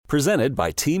Presented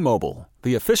by T-Mobile,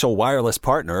 the official wireless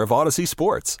partner of Odyssey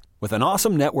Sports. With an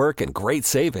awesome network and great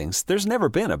savings, there's never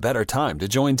been a better time to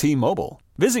join T-Mobile.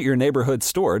 Visit your neighborhood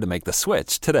store to make the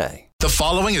switch today. The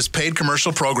following is paid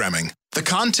commercial programming. The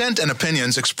content and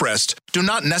opinions expressed do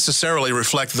not necessarily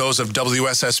reflect those of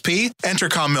WSSP,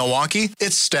 Entercom Milwaukee,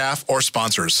 its staff, or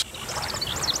sponsors.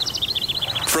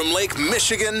 From Lake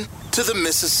Michigan to the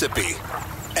Mississippi,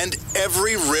 and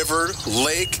every river,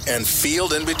 lake, and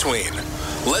field in between,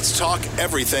 let's talk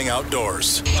everything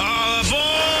outdoors. All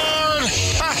aboard!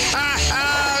 Ha ha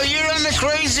ha! You're on the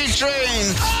crazy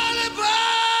train! All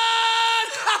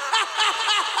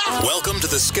aboard! Welcome to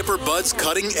the Skipper Bud's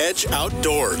Cutting Edge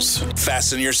Outdoors.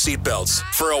 Fasten your seatbelts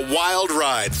for a wild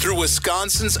ride through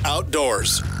Wisconsin's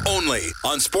outdoors. Only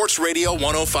on Sports Radio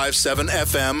 105.7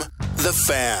 FM, The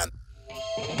Fan.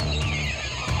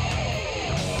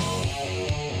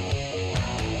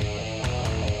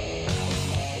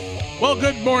 Well,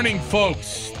 good morning,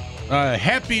 folks.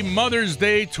 Happy Mother's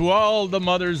Day to all the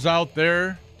mothers out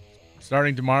there.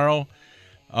 Starting tomorrow,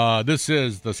 this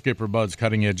is the Skipper Bud's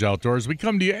Cutting Edge Outdoors. We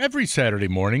come to you every Saturday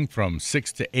morning from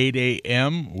 6 to 8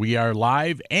 a.m. We are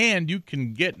live, and you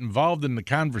can get involved in the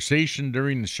conversation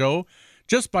during the show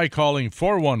just by calling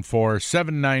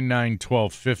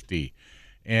 414-799-1250.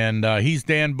 And he's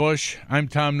Dan Bush. I'm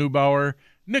Tom Neubauer.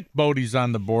 Nick Bodie's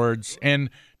on the boards. And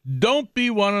don't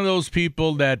be one of those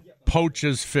people that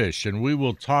poaches fish, and we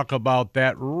will talk about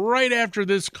that right after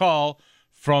this call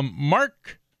from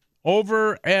Mark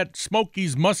over at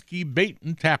Smokey's Muskie Bait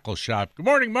and Tackle Shop. Good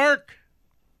morning, Mark.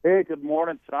 Hey, good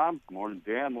morning, Tom. Good morning,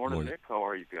 Dan. Morning, Nick. How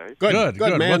are you guys? Good,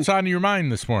 man. What's on your mind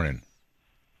this morning?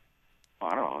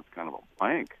 I don't know. It's kind of a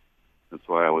blank. That's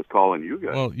why I was calling you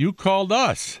guys. Well, you called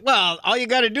us. Well, all you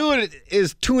got to do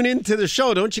is tune into the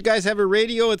show. Don't you guys have a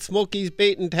radio at Smokey's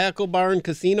Bait and Tackle Bar and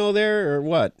Casino there, or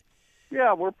what?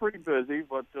 Yeah, we're pretty busy,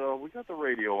 but we got the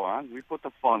radio on. We put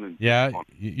the fun in. Yeah,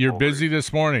 you're busy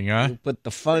this morning, huh? You put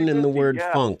the fun in the word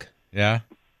funk. Yeah.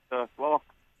 Well,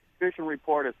 fishing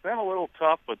report, it's been a little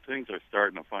tough, but things are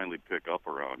starting to finally pick up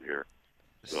around here.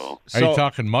 So, are you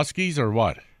talking muskies or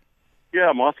what?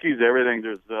 Yeah, muskies, everything.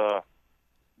 There's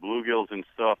bluegills and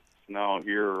stuff now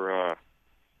here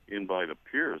in by the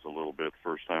piers a little bit.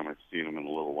 First time I've seen them in a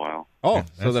little while. Oh, yeah,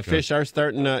 so the fish are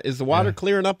starting to, is the water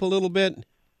clearing up a little bit?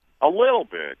 A little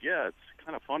bit, yeah. It's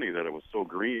kind of funny that it was so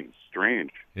green.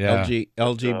 Strange. Yeah.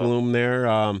 LG bloom there.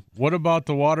 What about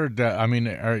the water?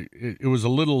 It was a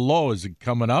little low. Is it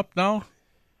coming up now?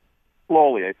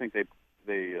 Slowly. I think they put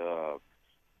the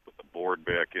board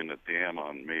back in the dam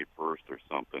on May 1st or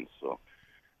something, so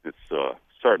it's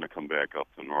starting to come back up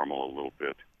to normal a little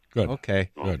bit. Good.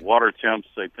 Okay. Good. Water temps,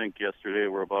 I think yesterday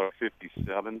were about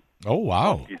 57. Oh,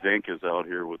 wow. Muskies Inc. is out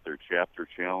here with their chapter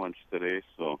challenge today.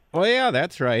 So. Oh, yeah,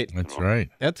 that's right. That's right.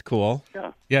 That's cool.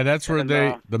 Yeah. Yeah, that's where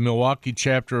the Milwaukee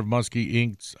chapter of Muskie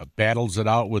Inc. Battles it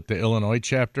out with the Illinois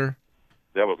chapter.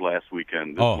 That was last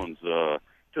weekend. This one's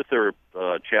just their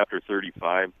chapter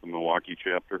 35, the Milwaukee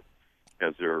chapter,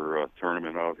 has their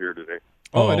tournament out here today.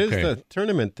 Oh, it is the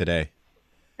tournament today.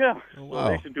 Yeah, oh, wow. Wow.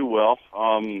 They should do well.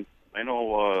 I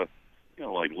know,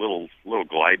 like little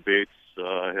glide baits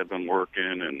have been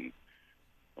working,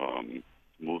 and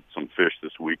moved some fish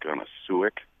this week on a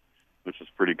suic, which is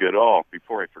pretty good. Oh,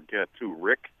 before I forget, too,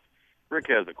 Rick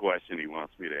has a question he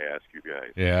wants me to ask you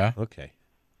guys. Yeah. Okay.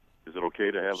 Is it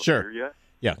okay to have Sure. a beer yet?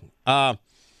 Yeah.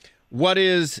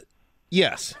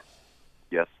 Yes.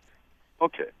 Yes.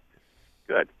 Okay.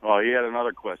 Good. Oh, he had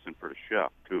another question for the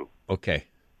chef, too. Okay.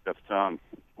 Chef Tom,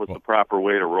 what's the proper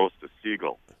way to roast a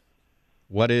seagull?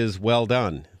 What is well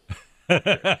done? Is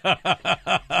it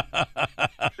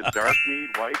dark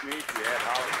meat, white meat? You add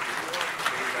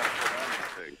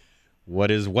jalapeno? What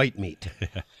is white meat?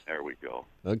 There we go.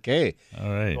 Okay. All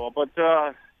right. So, but,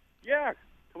 yeah,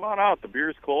 come on out. The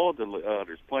beer's cold.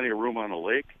 There's plenty of room on the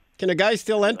lake. Can a guy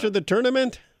still enter the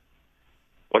tournament?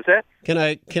 What's that? Can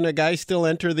a guy still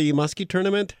enter the muskie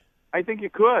tournament? I think you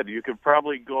could. You could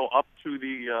probably go up to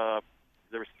they're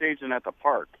staging at the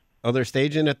park. Oh, they're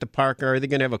staging at the park. Are they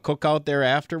going to have a cookout there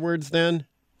afterwards then?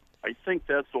 I think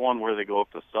that's the one where they go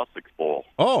up to Sussex Bowl.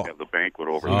 Oh. Have the banquet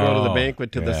over You there. go to the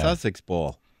banquet to the Sussex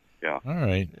Bowl. Yeah. All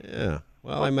right. Yeah.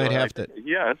 Well, I might have to.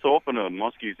 Yeah, it's open to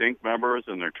Muskies Inc. members,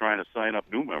 and they're trying to sign up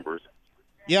new members.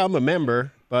 Yeah, I'm a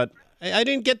member, but I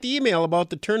didn't get the email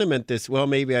about the tournament well,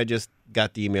 maybe I just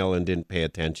got the email and didn't pay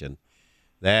attention.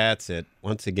 That's it.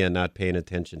 Once again, not paying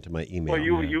attention to my email. Well,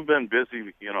 you've been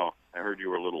busy. I heard you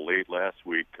were a little late last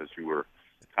week because you were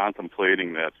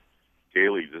contemplating that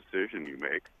daily decision you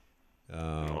make.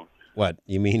 What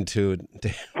you mean to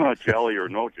Jelly or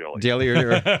no jelly. jelly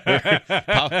or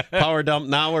power dump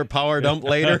now or power dump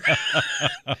later?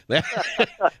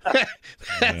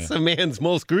 That's a man's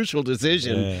most crucial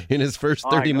decision in his first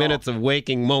 30 minutes of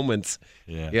waking moments.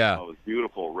 Yeah. Oh, it was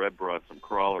beautiful. Red brought some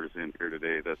crawlers in here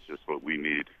today. That's just what we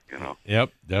need,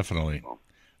 Yep, definitely.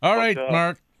 All right,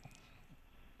 Mark.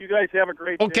 You guys have a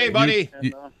great day. Okay, buddy.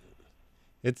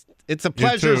 It's a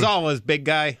pleasure as always, big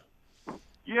guy.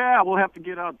 Yeah, we'll have to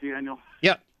get out, Daniel.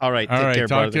 Yep. All right. All Take right. care,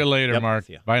 Talk brother. to you later, Yep. Mark.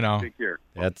 Yeah. Bye now. Take care.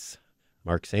 That's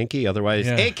Mark Sankey, otherwise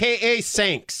a.k.a.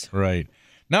 Sanks. Right.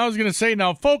 Now I was going to say,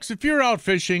 folks, if you're out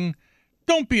fishing,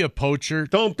 don't be a poacher.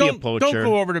 Don't be a poacher. Don't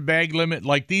go over the bag limit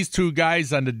like these two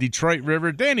guys on the Detroit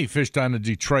River. Danny fished on the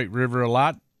Detroit River a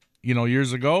lot,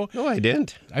 years ago. No, I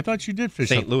didn't. I thought you did fish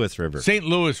St. Louis River. St.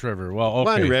 Louis River. Well,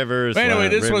 okay. One rivers. But anyway,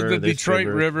 one this was river, the Detroit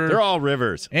River. They're all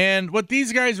rivers. And what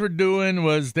these guys were doing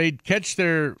was they'd catch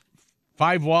their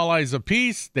 5 walleyes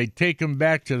apiece. They'd take them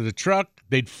back to the truck.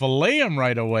 They'd fillet them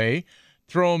right away,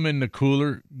 throw them in the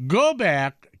cooler, go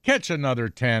back, catch another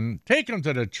 10, take them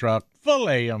to the truck,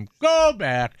 fillet them, go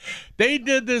back. They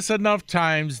did this enough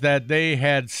times that they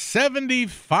had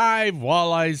 75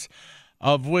 walleyes,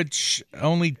 of which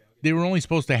they were only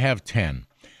supposed to have 10.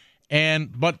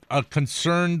 But a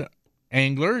concerned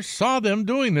angler saw them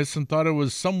doing this and thought it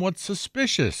was somewhat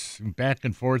suspicious. Back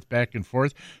and forth.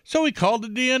 So he called the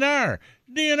DNR.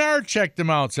 DNR checked them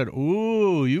out, said,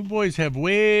 "Ooh, you boys have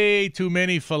way too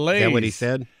many fillets." Is that what he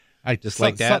said?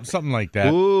 Like that? Something like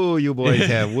that. Ooh, you boys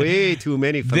have way too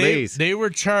many fillets. They were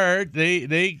charged.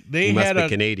 They he must be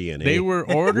Canadian. They were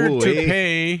ordered to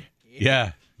pay.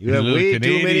 Yeah. You have way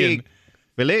too many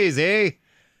fillets, eh?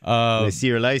 I see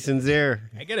your license there.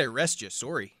 I gotta arrest you.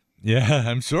 Sorry. Yeah,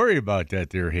 I'm sorry about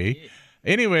that there, hey.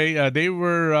 Anyway, they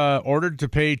were ordered to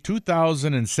pay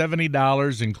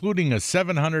 $2,070, including a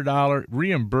 $700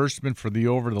 reimbursement for the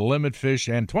over-the-limit fish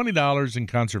and $20 in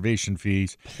conservation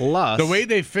fees. Plus, the way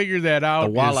they figured that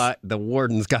out the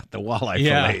warden's got the walleye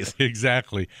fillets.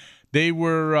 Exactly. They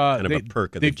were kind of a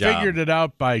perk of the job. They figured it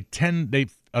out by 10. They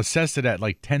assessed it at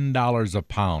like $10 a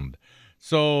pound.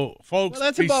 So, folks, well,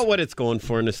 that's about what it's going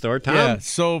for in the store, Tom. Yeah.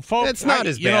 So, folks, it's not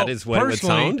as bad as what it would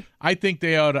sound. I think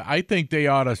they ought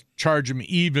to charge them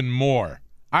even more.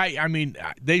 I mean,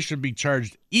 they should be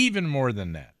charged even more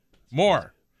than that.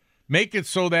 More. Make it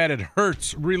so that it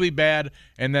hurts really bad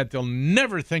and that they'll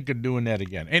never think of doing that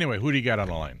again. Anyway, who do you got on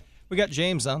the line? We got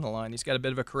James on the line. He's got a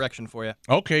bit of a correction for you.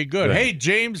 Okay, good. Hey,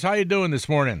 James, how you doing this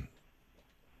morning?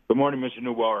 Good morning, Mr.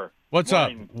 Neubauer. What's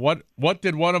up? What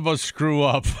did one of us screw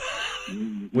up?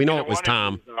 We know it was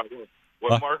Tom.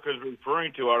 What Mark is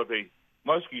referring to out of the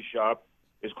Muskie shop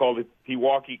is called the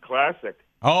Pewaukee Classic.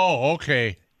 Oh,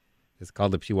 okay. It's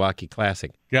called the Pewaukee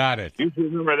Classic. Got it. You should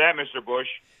remember that, Mr. Bush.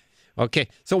 Okay,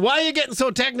 so why are you getting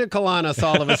so technical on us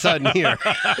all of a sudden here?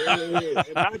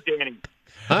 Not Danny.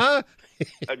 Huh?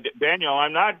 Daniel,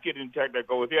 I'm not getting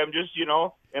technical with you. I'm just,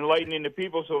 enlightening the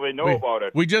people so they know about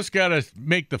it. We just got to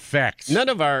make the facts. None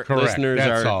of our listeners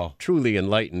That's are all. truly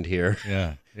enlightened here.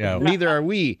 Yeah. Neither are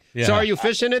we. Yeah. So are you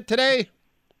fishing it today?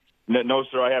 No,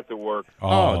 sir, I have to work.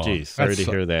 Oh, geez. Sorry to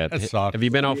hear that. That sucks. Have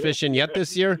you been out fishing yet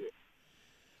this year?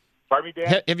 Pardon me,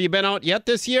 Dan? Have you been out yet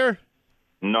this year?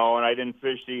 No, and I didn't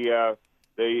fish the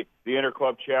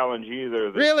Interclub Challenge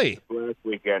either. Really? Last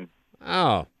weekend.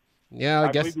 Oh, yeah.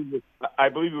 I guess. I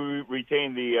believe we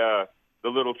retained the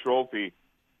little trophy.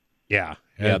 Yeah.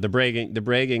 The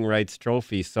bragging rights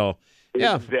trophy. So,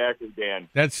 yeah. Exactly, Dan.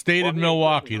 That's stayed in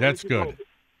Milwaukee. That's good.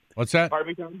 What's that? Pardon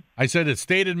me, Tom? I said it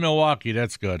stayed in Milwaukee.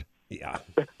 That's good. Yeah.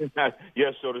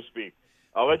 Yes, so to speak.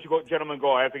 I'll let you gentlemen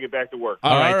go. I have to get back to work.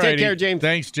 All right. Alrighty. Take care, James.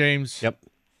 Thanks, James. Yep.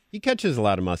 He catches a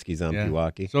lot of muskies on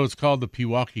Pewaukee. So it's called the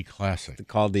Pewaukee Classic. It's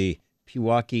called the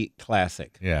Pewaukee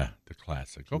Classic. Yeah, the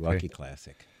Classic. Okay. Pewaukee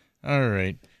Classic. All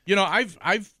right.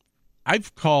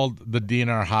 I've called the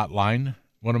DNR hotline.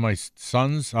 One of my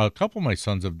sons, a couple of my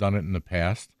sons have done it in the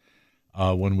past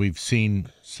when we've seen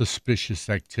suspicious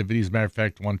activities. As a matter of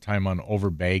fact, one time on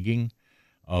overbagging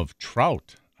of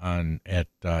trout at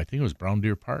I think it was Brown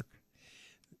Deer Park.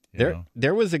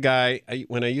 There was a guy,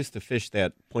 when I used to fish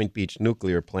that Point Beach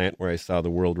nuclear plant where I saw the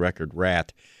world record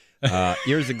rat,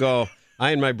 years ago,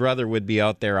 I and my brother would be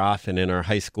out there often in our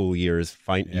high school years.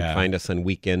 You'd find us on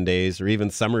weekend days or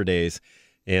even summer days.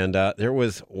 And there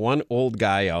was one old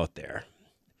guy out there.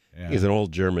 Yeah. He's an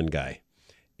old German guy.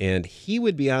 And he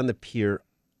would be on the pier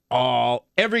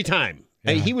every time.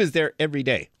 Yeah. He was there every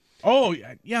day. Oh,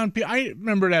 yeah. I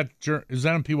remember that. Is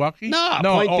that in Pewaukee? No,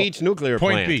 Point Beach nuclear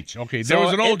plant. Point Beach. Okay. There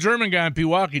was an old German guy in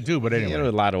Pewaukee, too, but anyway. There were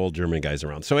a lot of old German guys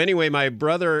around. So anyway, my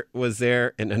brother was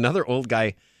there, and another old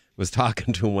guy was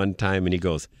talking to him one time, and he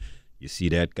goes, you see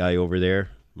that guy over there?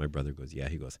 My brother goes, yeah.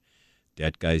 He goes,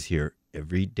 that guy's here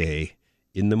every day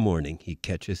in the morning. He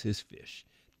catches his fish.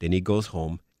 Then he goes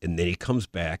home, and then he comes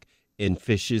back and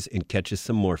fishes and catches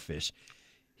some more fish.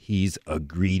 He's a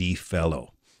greedy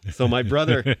fellow. So my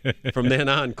brother, from then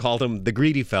on, called him the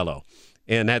greedy fellow.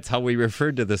 And that's how we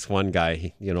referred to this one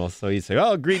guy, So he'd say,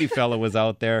 oh, greedy fellow was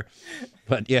out there.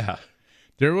 But, yeah.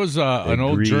 There was an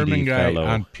old German guy fellow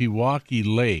on Pewaukee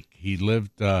Lake. He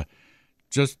lived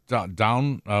just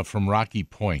down from Rocky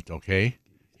Point, okay?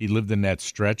 He lived in that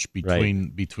stretch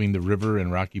between the river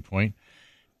and Rocky Point.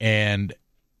 And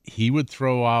he would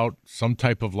throw out some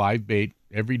type of live bait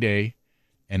every day,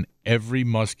 and every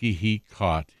muskie he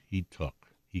caught, he took.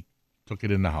 He took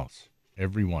it in the house,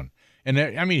 every one. And,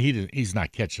 he's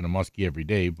not catching a muskie every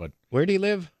day, but... Where'd he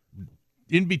live?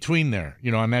 In between there,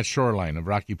 on that shoreline, of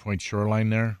Rocky Point shoreline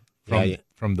there,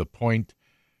 from the point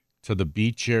to the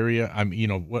beach area. To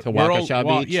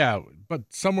Waukesha Beach? Yeah, but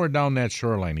somewhere down that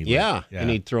shoreline he lived. Yeah, and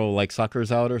he'd throw like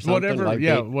suckers out or something?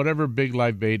 Whatever big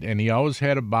live bait. And he always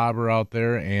had a bobber out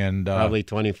there. And probably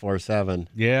 24/7.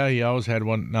 Yeah, he always had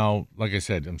one. Now, like I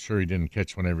said, I'm sure he didn't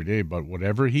catch one every day, but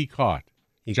whatever he caught,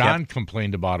 John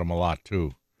complained about him a lot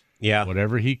too. Yeah.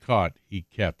 Whatever he caught, he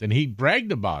kept. And he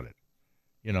bragged about it.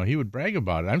 He would brag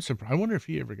about it. I'm surprised. I wonder if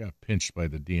he ever got pinched by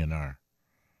the DNR.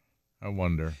 I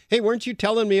wonder. Hey, weren't you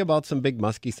telling me about some big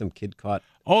muskie some kid caught?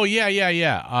 Oh,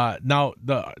 yeah. Now,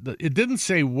 it didn't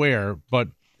say where, but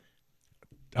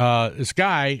this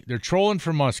guy, they're trolling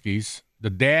for muskies,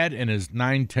 the dad and his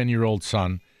 9-10-year-old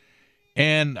son,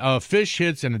 and a fish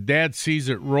hits, and the dad sees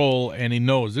it roll, and he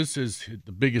knows this is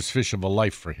the biggest fish of a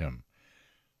life for him.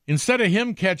 Instead of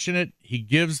him catching it, he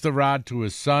gives the rod to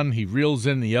his son. He reels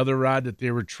in the other rod that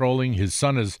they were trolling. His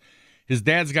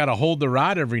dad's got to hold the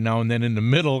rod every now and then in the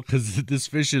middle because this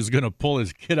fish is going to pull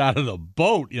his kid out of the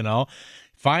boat,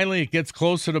 Finally, it gets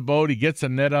close to the boat. He gets a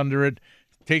net under it,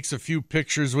 takes a few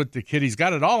pictures with the kid. He's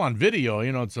got it all on video.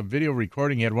 It's a video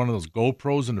recording. He had one of those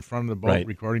GoPros in the front of the boat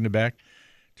recording the back.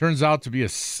 Turns out to be a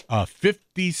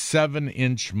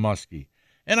 57-inch muskie.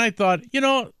 And I thought,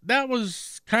 that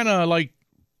was kind of like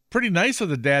pretty nice of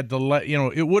the dad to let,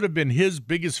 it would have been his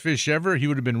biggest fish ever. He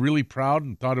would have been really proud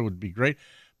and thought it would be great.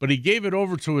 But he gave it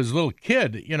over to his little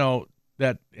kid,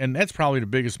 and that's probably the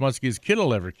biggest muskie his kid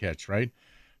will ever catch, right?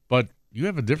 But you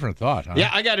have a different thought, huh? Yeah,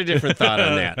 I got a different thought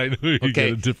on that. I knew you got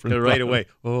a different thought. Right away.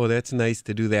 Oh, that's nice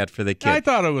to do that for the kid. I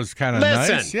thought it was kind of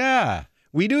nice. Yeah.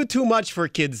 We do too much for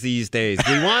kids these days.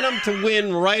 We want them to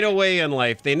win right away in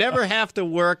life. They never have to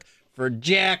work for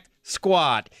jack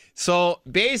squat. So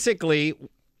basically,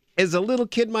 as a little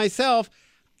kid myself,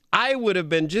 I would have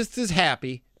been just as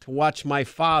happy to watch my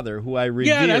father, who I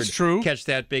revered, catch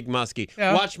that big muskie.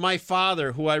 Yeah. Watch my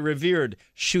father, who I revered,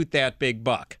 shoot that big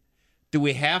buck. Do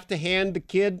we have to hand the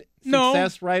kid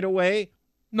success right away?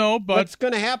 No, but... What's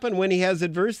going to happen when he has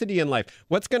adversity in life?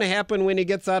 What's going to happen when he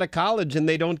gets out of college and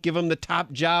they don't give him the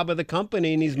top job of the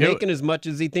company and he's making as much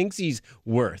as he thinks he's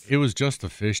worth? It was just a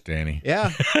fish, Danny.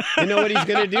 Yeah. You know what he's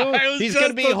going to do? He's going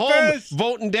to be home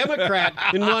voting Democrat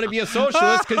and want to be a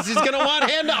socialist because he's going to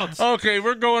want handouts. Okay,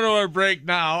 we're going to our break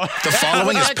now. The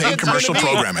following is paid commercial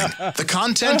programming. The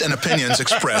content and opinions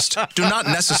expressed do not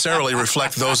necessarily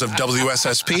reflect those of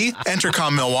WSSP,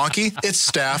 Entercom Milwaukee, its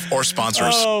staff, or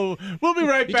sponsors. Oh, we'll be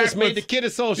right back. He just made the kid a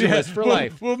socialist for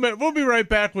life. We'll be right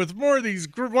back with more of these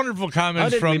wonderful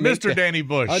comments from Mr. Danny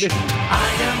Bush. I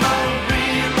am a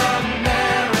real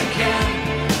American.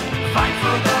 Fight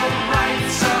for the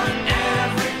rights of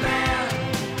every man.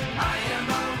 I am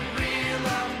a real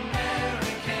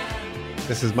American.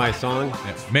 This is my song.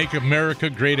 Make America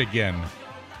Great Again.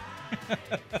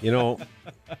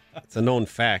 It's a known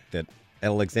fact that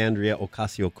Alexandria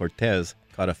Ocasio-Cortez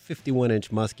caught a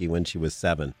 51-inch muskie when she was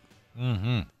 7.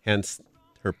 Mm-hmm. Hence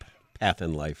her path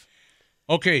in life.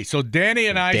 Okay, so Danny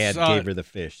and Dad gave her the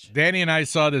fish. Danny and I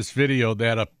saw this video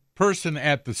that a person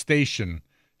at the station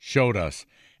showed us.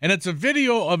 And it's a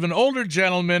video of an older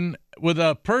gentleman with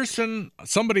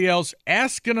somebody else,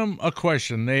 asking him a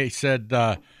question. They said,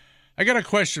 I got a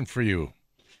question for you.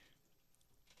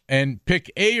 And pick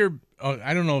A or,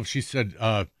 I don't know if she said,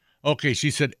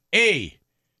 she said, A,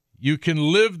 you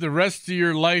can live the rest of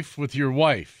your life with your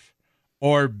wife.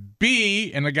 Or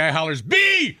B, and the guy hollers,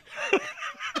 B!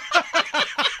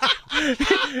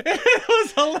 It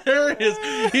was hilarious.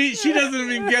 She doesn't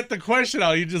even get the question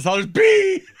out. He just hollers,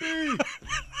 B!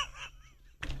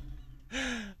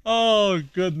 Oh,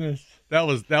 goodness. That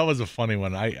was a funny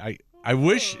one. I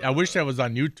wish that was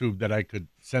on YouTube that I could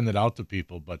send it out to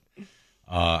people, but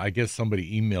I guess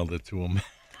somebody emailed it to him.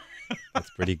 That's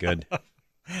pretty good.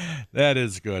 That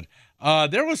is good.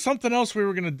 There was something else we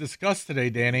were going to discuss today,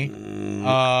 Danny.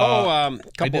 couple.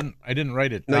 I didn't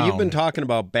write it No, down. you've been talking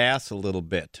about bass a little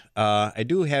bit. I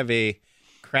do have a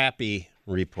crappie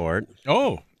report.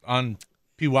 Oh, on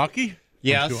Pewaukee?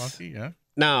 Yes. On Pewaukee, yeah.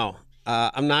 Now,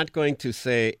 I'm not going to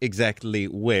say exactly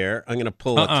where. I'm going to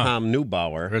pull a Tom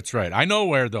Neubauer. That's right. I know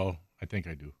where, though. I think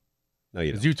I do. No,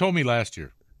 you don't. You told me last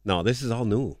year. No, this is all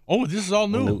new. Oh, this is all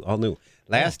new. All new.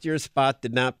 Last year's spot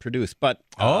did not produce, but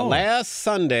last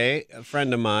Sunday, a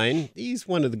friend of mine, he's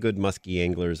one of the good muskie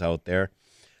anglers out there.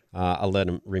 I'll let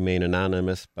him remain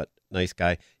anonymous, but nice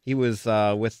guy. He was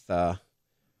with, I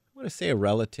want to say a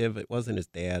relative. It wasn't his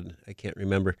dad. I can't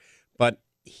remember. But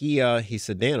he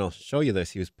said, Dan, I'll show you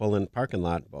this. He was pulling parking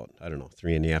lot about,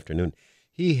 3 p.m.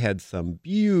 He had some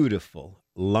beautiful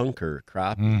lunker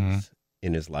crappies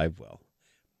in his live well.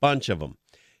 Bunch of them.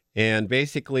 And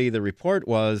basically the report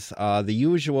was the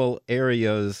usual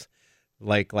areas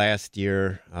like last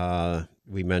year.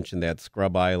 We mentioned that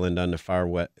Scrub Island on the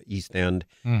far east end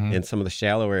and some of the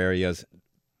shallower areas,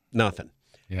 nothing.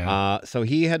 Yeah. So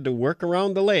he had to work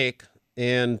around the lake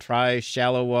and try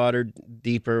shallow water,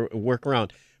 deeper, work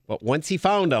around. But once he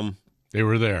found them, they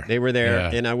were there.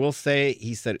 Yeah. And I will say,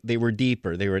 he said they were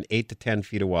deeper. They were in 8 to 10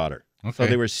 feet of water. Okay. So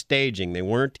they were staging. They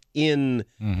weren't in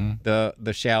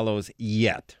the shallows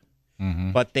yet.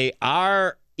 But they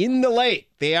are in the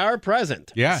lake. They are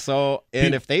present. Yeah. So,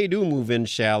 and if they do move in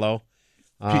shallow,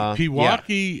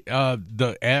 Pewaukee,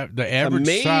 the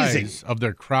average size of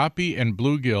their crappie and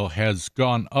bluegill has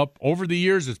gone up over the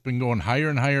years. It's been going higher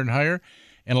and higher and higher.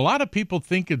 And a lot of people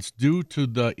think it's due to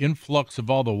the influx of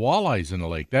all the walleyes in the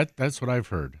lake. That's what I've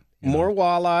heard. More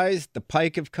walleyes. The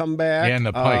pike have come back. And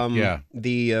the pike,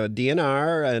 The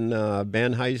DNR and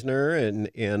Ben Heisner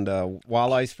and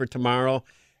Walleyes for Tomorrow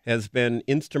has been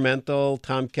instrumental.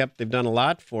 Tom Kemp, they've done a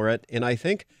lot for it. And I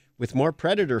think with more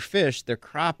predator fish, they're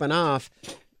cropping off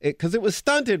because it was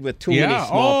stunted with too many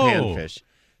small panfish.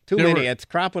 It's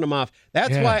cropping them off.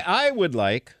 That's why I would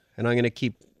like, and I'm going to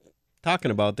keep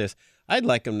talking about this, I'd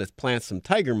like them to plant some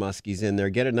tiger muskies in there,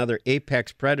 get another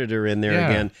apex predator in there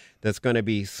again that's going to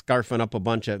be scarfing up a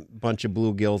bunch of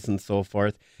bluegills and so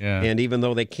forth. Yeah. And even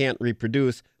though they can't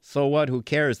reproduce, so what? Who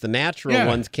cares? The natural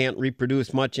ones can't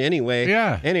reproduce much anyway.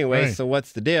 Right. So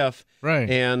what's the diff? Right.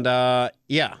 And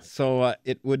so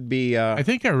it would be. I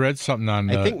think I read something on.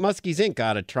 I think Muskies Inc.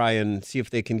 got to try and see if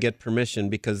they can get permission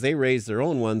because they raise their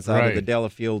own ones out of the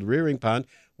Delafield rearing pond.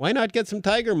 Why not get some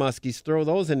tiger muskies, throw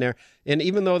those in there? And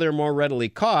even though they're more readily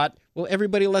caught, well,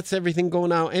 everybody lets everything go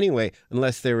now anyway,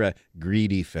 unless they're a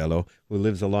greedy fellow who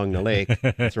lives along the lake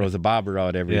and throws a bobber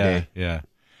out every day. Yeah.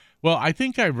 Well, I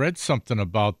think I read something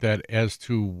about that as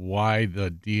to why the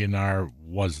DNR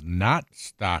was not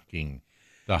stocking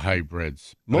the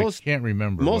hybrids. I can't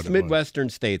remember. Most Midwestern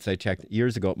states, I checked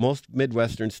years ago, most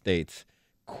Midwestern states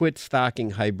quit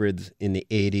stocking hybrids in the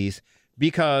 80s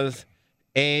because,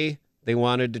 A, they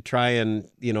wanted to try and,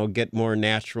 get more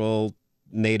natural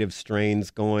native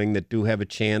strains going that do have a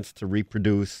chance to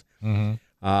reproduce.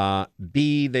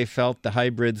 B, they felt the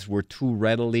hybrids were too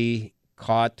readily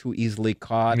caught, too easily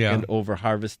caught and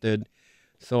over-harvested.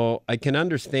 So I can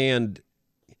understand,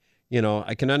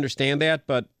 that,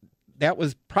 but that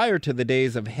was prior to the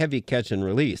days of heavy catch and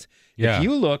release. Yeah. If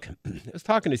you look, I was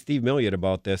talking to Steve Milliot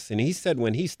about this, and he said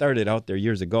when he started out there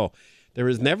years ago, there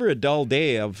was never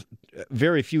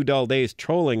very few dull days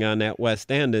trolling on that west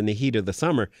end in the heat of the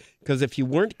summer, because if you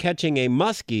weren't catching a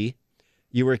muskie,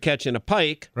 you were catching a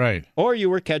pike, right, or you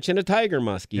were catching a tiger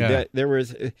muskie. Yeah. There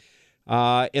was,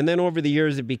 and then over the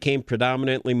years it became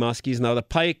predominantly muskies. Now the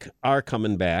pike are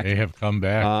coming back. They have come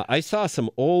back. I saw some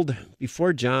old,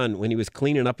 before John, when he was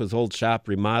cleaning up his old shop,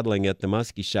 remodeling at the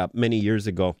muskie shop many years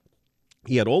ago.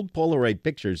 He had old Polaroid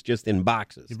pictures just in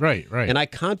boxes. Right. And I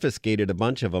confiscated a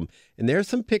bunch of them. And there's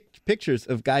some pictures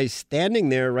of guys standing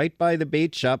there right by the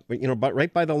bait shop,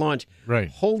 right by the launch,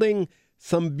 holding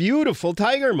some beautiful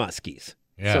tiger muskies.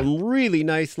 Yeah. Some really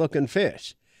nice looking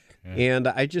fish. Okay. And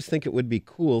I just think it would be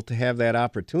cool to have that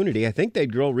opportunity. I think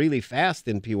they'd grow really fast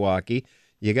in Pewaukee.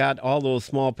 You got all those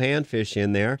small panfish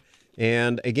in there.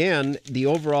 And again, the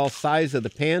overall size of the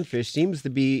panfish seems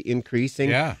to be increasing.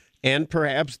 Yeah. And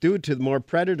perhaps due to more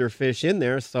predator fish in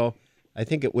there. So I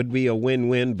think it would be a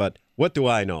win-win, but what do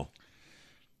I know?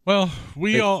 Well,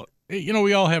 we all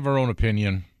have our own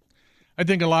opinion. I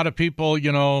think a lot of people,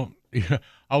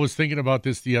 I was thinking about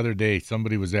this the other day.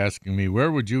 Somebody was asking me,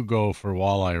 where would you go for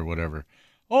walleye or whatever?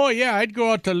 Oh, yeah, I'd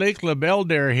go out to Lake LaBelle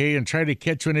there, hey, and try to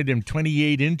catch one of them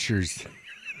 28 inchers.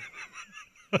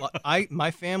 Well,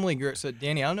 my family grew up. So,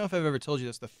 Danny, I don't know if I've ever told you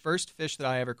this. The first fish that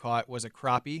I ever caught was a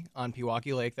crappie on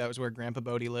Pewaukee Lake. That was where Grandpa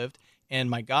Bodie lived. and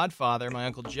my godfather, my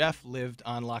Uncle Jeff, lived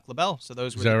on Lac La Belle. So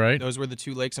those were Is that right? Those were the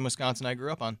two lakes in Wisconsin I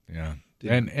grew up on. Yeah.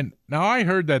 And now I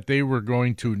heard that they were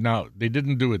going to, now they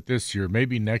didn't do it this year,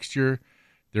 maybe next year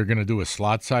they're going to do a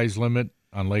slot size limit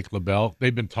on Lake La Belle.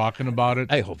 They've been talking about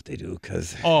it. I hope they do,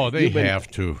 because they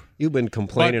have to. You've been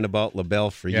complaining about La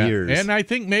Belle for years. And I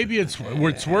think maybe it's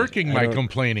working, my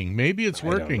complaining. Maybe it's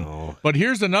working. I don't know. But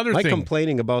here's another My thing.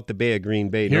 complaining about the Bay of Green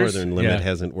Bay Northern limit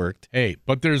hasn't worked. Hey,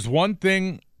 but there's one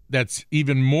thing that's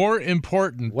even more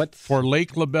important for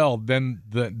Lake La Belle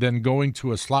than going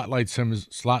to a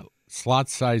slot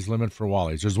size limit for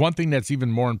walleyes. There's one thing that's even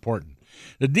more important.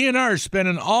 The DNR is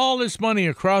spending all this money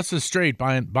across the state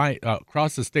buying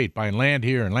land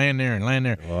here and land there and land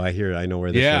there. Oh, I know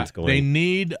where this one's going. They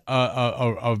need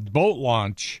a boat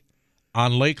launch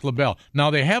on Lake La Belle. Now,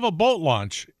 they have a boat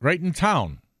launch right in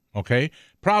town, okay?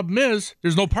 Problem is,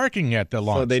 there's no parking at the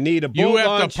launch. So they need a boat launch. You have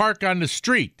launch to park on the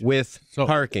street. With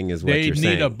parking is what you're saying.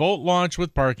 They need a boat launch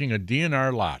with parking, a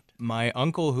DNR lot. My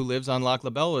uncle, who lives on Lac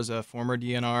La Belle, was a former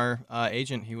DNR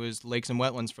agent. He was Lakes and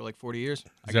Wetlands for like 40 years.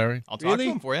 Is that right? I'll talk to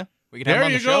him for you. We can have him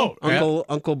on the show.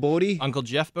 Uncle Bodie? Uncle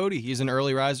Jeff Bodie. He's an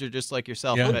early riser just like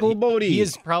yourself. Yeah. Uncle Bodie. He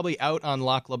is probably out on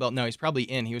Lac La Belle. No, he's probably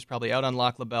in. He was probably out on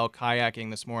Lac La Belle kayaking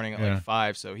this morning at like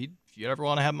 5. So if you ever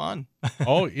want to have him on.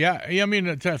 Oh, yeah. I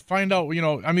mean, to find out,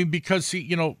 because,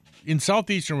 see, in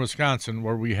southeastern Wisconsin,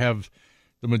 where we have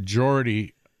the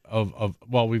majority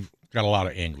we've got a lot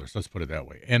of anglers, let's put it that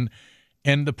way.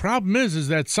 And the problem is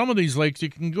that some of these lakes you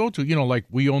can go to, like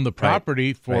we own the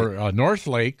property for North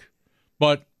Lake,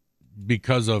 but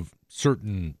because of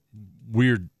certain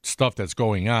weird stuff that's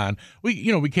going on,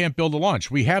 we can't build a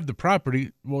launch. We have the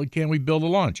property. Well, can we build a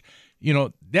launch?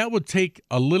 That would take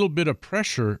a little bit of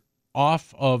pressure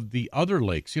off of the other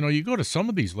lakes. You go to some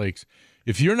of these lakes,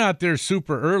 if you're not there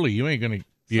super early, you ain't going to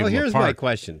be able to park. So here's my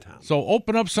question, Tom. So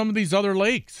open up some of these other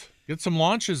lakes. Get some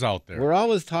launches out there. We're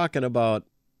always talking about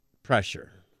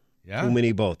pressure. Yeah. Too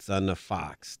many boats on the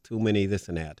Fox. Too many this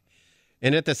and that.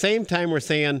 And at the same time, we're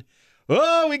saying,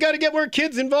 we got to get more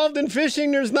kids involved in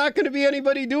fishing. There's not going to be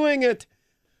anybody doing it.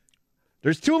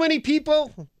 There's too many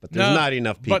people, but there's not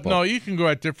enough people. But no, you can go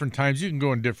at different times. You can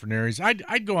go in different areas.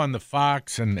 I'd go on the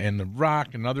Fox and the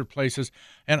Rock and other places.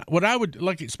 And what I would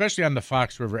like, especially on the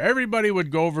Fox River, everybody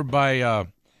would go over by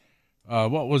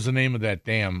what was the name of that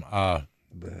dam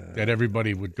that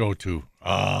everybody would go to?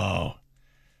 Oh,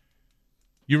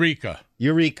 Eureka.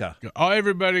 Oh,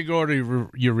 everybody go to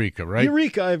Eureka, right?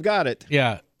 Eureka, I've got it.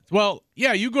 Yeah. Well,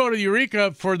 yeah, you go to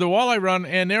Eureka for the walleye run,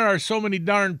 and there are so many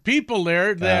darn people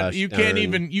there that you can't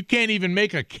even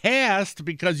make a cast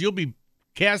because you'll be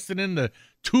casting into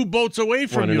 2 boats away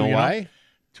from you. Want to know why?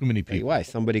 Too many people. Hey, why?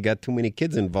 Somebody got too many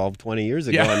kids involved 20 years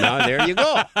ago, and now there you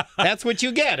go. That's what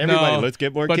you get. Everybody, let's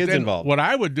get more kids involved. What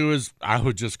I would do is I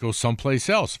would just go someplace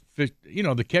else.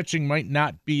 The catching might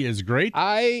not be as great,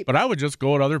 but I would just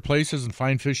go at other places and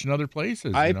find fish in other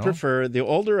places. I prefer, the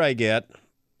older I get,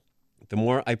 the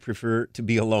more I prefer to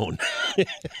be alone.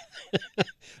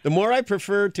 The more I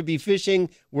prefer to be fishing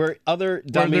where other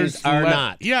dummies are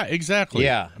not. Yeah, exactly.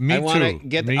 Yeah. Me I want to too.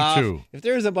 get Me off. Too. If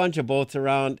there's a bunch of boats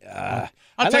around, I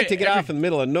like to get off in the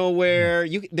middle of nowhere.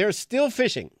 There's still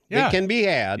fishing that can be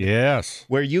had. Yes.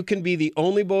 Where you can be the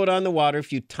only boat on the water.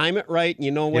 If you time it right and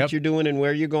you know what you're doing and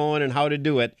where you're going and how to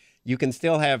do it, you can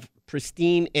still have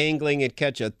pristine angling and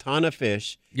catch a ton of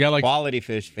fish, quality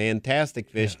fish, fantastic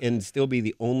fish, and still be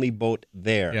the only boat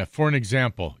there. Yeah, for an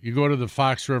example, you go to the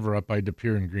Fox River up by De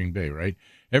Pere in Green Bay, right?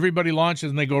 Everybody launches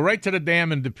and they go right to the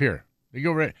dam in De Pere. They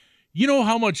go right. You know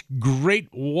how much great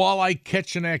walleye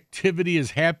catching activity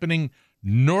is happening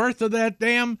north of that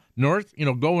dam?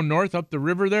 Going north up the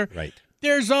river there? Right.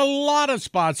 There's a lot of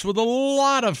spots with a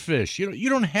lot of fish. You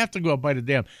don't have to go up by the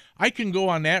dam. I can go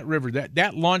on that river.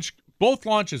 That launch, both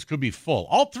launches could be full.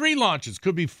 All 3 launches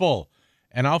could be full.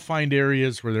 And I'll find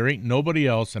areas where there ain't nobody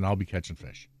else, and I'll be catching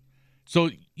fish. So,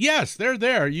 yes, they're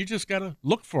there. You just got to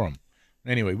look for them.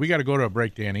 Anyway, we got to go to a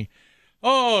break, Danny.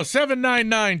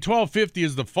 799-1250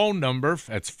 is the phone number.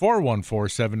 That's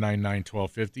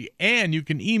 414-799-1250. And you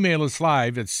can email us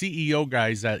live at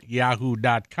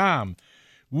ceoguys@yahoo.com.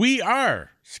 We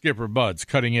are Skipper Bud's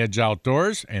Cutting Edge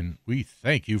Outdoors, and we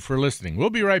thank you for listening. We'll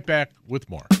be right back with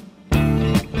more.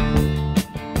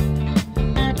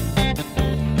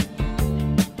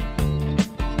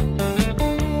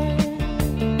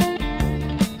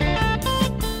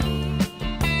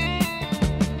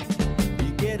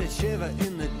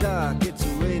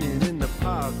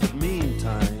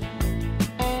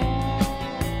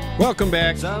 Welcome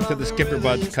back to the Skipper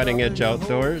Bud's Cutting Edge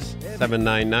Outdoors,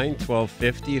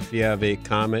 799-1250. If you have a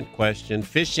comment, question,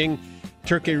 fishing,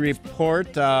 turkey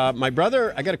report. My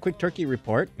brother, I got a quick turkey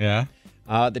report. Yeah.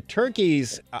 The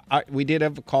turkeys, we did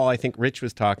have a call. I think Rich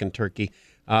was talking turkey.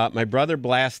 My brother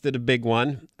blasted a big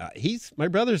one. My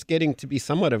brother's getting to be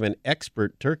somewhat of an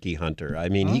expert turkey hunter. I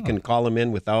mean, he can call them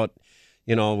in without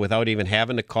even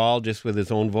having to call, just with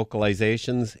his own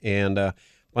vocalizations. And a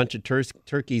bunch of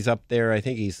turkeys up there. I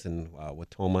think he's in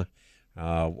Watoma,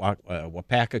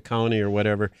 Wapaka County or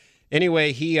whatever.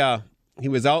 Anyway, he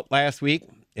was out last week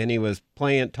and he was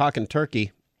talking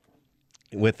turkey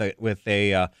with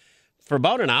a for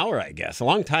about an hour, I guess, a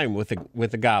long time with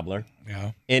a gobbler.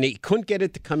 Yeah. And he couldn't get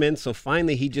it to come in, so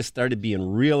finally he just started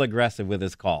being real aggressive with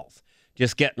his calls.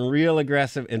 Just getting real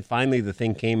aggressive, and finally the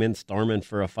thing came in storming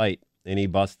for a fight, and he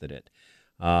busted it.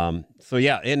 So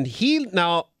yeah, and he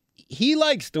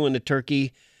likes doing the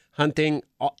turkey hunting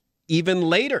even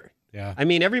later. Yeah. I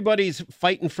mean, everybody's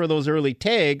fighting for those early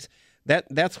tags.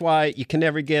 That's why you can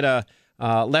never get a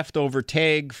leftover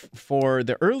tag for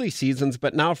the early seasons,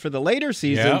 but now for the later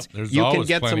seasons, you can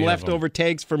get some leftover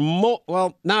tags for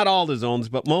not all the zones,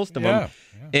 but most of them.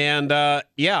 And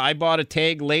I bought a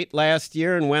tag late last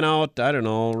year and went out, I don't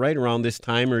know, right around this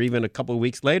time or even a couple of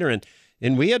weeks later,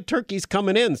 and we had turkeys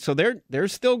coming in, so they're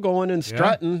still going and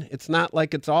strutting. It's not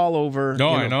like it's all over. No,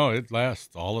 I know it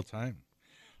lasts all the time.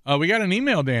 We got an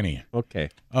email, Danny. Okay.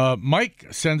 Mike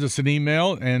sends us an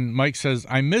email, and Mike says,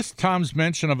 I missed Tom's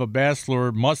mention of a bass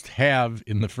lure must-have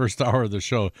in the first hour of the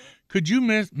show. Could you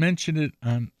mention it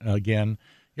again?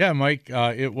 Yeah, Mike,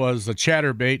 it was a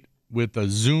chatterbait with a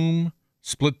Zoom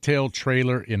split-tail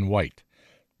trailer in white.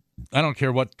 I don't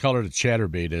care what color the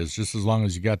chatterbait is, just as long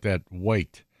as you got that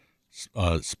white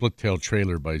split-tail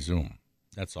trailer by Zoom.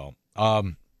 That's all.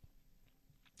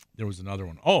 There was another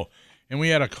one. Oh, and we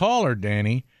had a caller,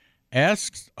 Danny,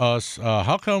 asks us,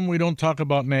 how come we don't talk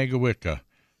about Nagawicca?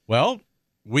 Well,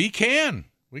 we can.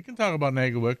 We can talk about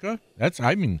Nagawicca.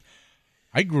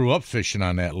 I grew up fishing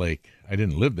on that lake. I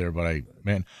didn't live there, but I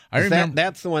remember.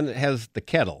 That's the one that has the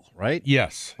kettle, right?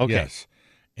 Yes. Okay. Yes.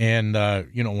 And,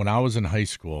 when I was in high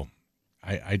school,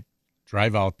 I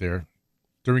drive out there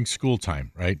during school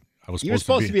time, right? You were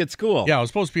supposed to be at school. Yeah, I was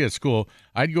supposed to be at school.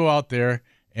 I'd go out there,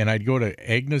 and I'd go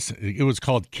to Agnes. It was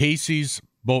called Casey's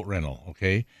Boat Rental,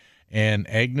 okay? And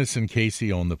Agnes and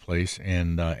Casey owned the place,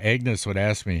 and Agnes would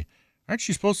ask me, aren't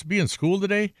you supposed to be in school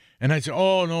today? And I'd say,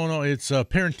 oh, no, it's a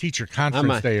parent-teacher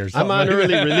conference day or something. I'm on like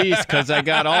early that. release because I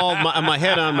got all my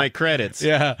head on my credits.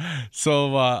 Yeah.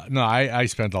 So, I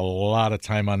spent a lot of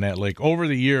time on that lake. Over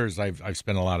the years, I've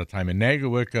spent a lot of time in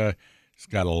Nagawicca. It's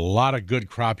got a lot of good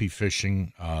crappie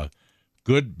fishing,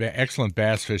 excellent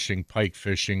bass fishing, pike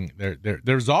fishing.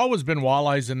 There's always been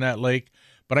walleyes in that lake,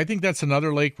 but I think that's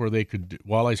another lake where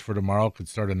Walleyes for Tomorrow could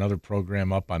start another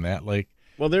program up on that lake.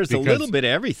 Well, there's a little bit of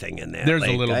everything in that There's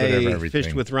lake. a little bit of everything. I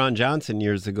fished with Ron Johnson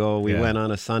years ago. We went on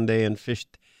a Sunday and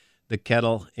fished the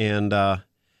kettle, and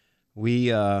we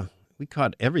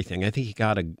caught everything. I think he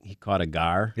caught a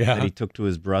gar that he took to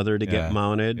his brother to get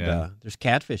mounted. Yeah. There's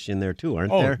catfish in there too,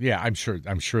 aren't there? Oh, yeah, I'm sure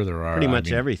there are. Pretty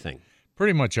much everything.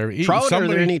 Pretty much every trout. Are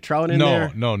there any trout in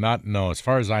there? No. As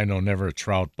far as I know, never a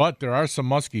trout. But there are some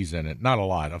muskies in it. Not a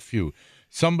lot, a few.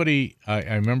 Somebody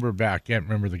I remember back. Can't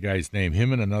remember the guy's name.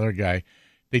 Him and another guy.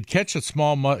 They'd catch a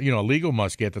small, legal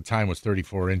muskie at the time was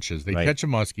 34 inches. They'd catch a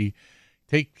muskie,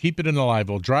 keep it in the live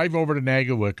well, drive over to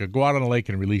Nagawicca, go out on the lake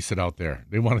and release it out there.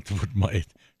 They wanted to put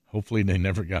hopefully they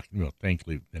never got,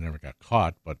 thankfully they never got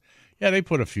caught, but yeah, they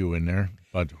put a few in there,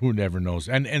 but who never knows.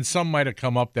 And some might have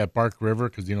come up that Bark River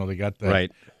because, they got the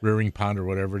rearing pond or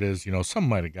whatever it is. Some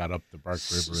might have got up the Bark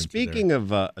River. Speaking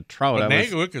of a trout, but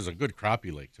Nagawicca is a good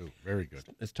crappie lake too. Very good.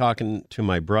 I was talking to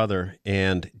my brother,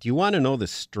 and do you want to know the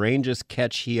strangest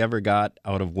catch he ever got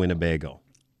out of Winnebago?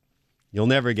 You'll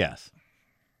never guess,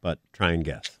 but try and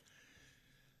guess.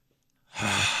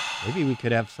 Maybe we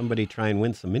could have somebody try and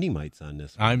win some mini mites on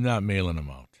this one. I'm not mailing them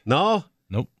out. No?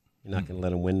 Nope. You're not going to let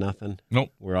them win nothing?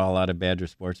 Nope. We're all out of Badger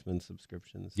Sportsman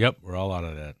subscriptions? Yep, we're all out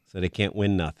of that. So they can't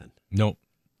win nothing? Nope.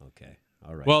 Okay.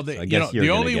 All right. Well, so I guess the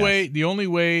only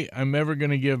way I'm ever going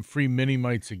to give free mini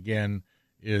mites again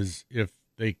is if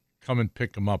they come and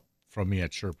pick them up from me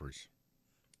at Sherpers.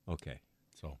 Okay.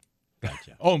 So,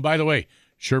 gotcha. Oh, and by the way,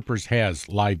 Sherpers has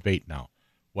live bait now.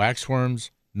 Waxworms,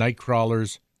 night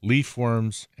crawlers, leaf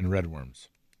worms, and red worms.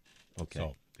 Okay.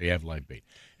 So they have live bait.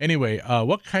 Anyway,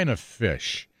 what kind of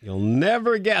fish? You'll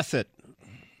never guess it.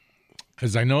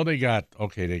 Because I know they got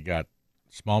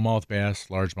smallmouth bass,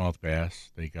 largemouth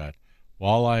bass. They got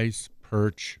walleyes,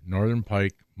 perch, northern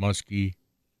pike, muskie,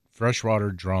 freshwater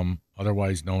drum,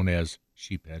 otherwise known as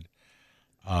sheephead.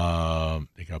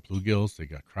 They got bluegills. They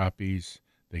got crappies.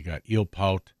 They got eel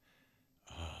pout.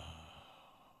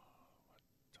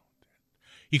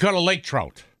 He caught a lake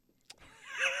trout.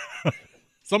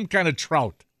 some kind of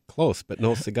trout. Close, but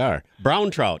no cigar.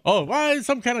 Brown trout. Oh, well,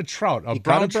 some kind of trout. He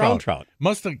caught a brown trout.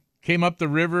 Must have came up the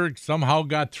river, somehow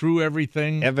got through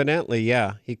everything. Evidently,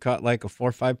 yeah. He caught like a 4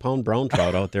 or 5 pound brown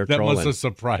trout out there That trolling. must have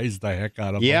surprised the heck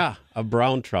out of him. Yeah, a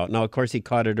brown trout. Now, of course, he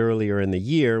caught it earlier in the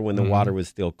year when the water was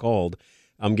still cold.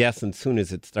 I'm guessing as soon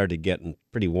as it started getting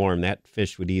pretty warm, that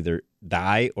fish would either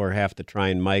die or have to try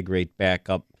and migrate back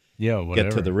up, whatever.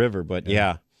 get to the river. But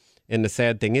yeah. And the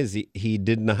sad thing is he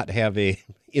did not have a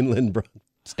inland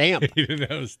stamp. He didn't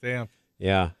have a stamp.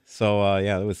 Yeah. So,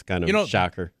 it was kind of a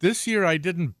shocker. This year I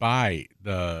didn't buy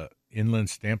the inland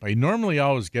stamp. I normally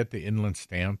always get the inland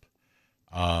stamp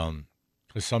because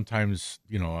sometimes,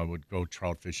 I would go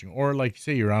trout fishing. Or like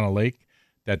say you're on a lake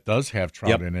that does have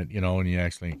trout in it, and you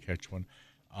actually catch one.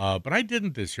 But I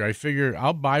didn't this year. I figure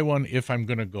I'll buy one if I'm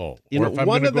going to go. Or if I'm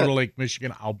going to go to Lake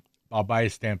Michigan, I'll buy a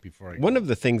stamp before I go. One of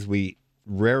the things we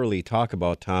rarely talk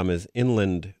about, Tom, is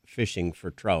inland fishing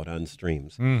for trout on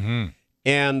streams. Mm-hmm.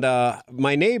 And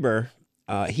my neighbor,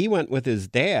 he went with his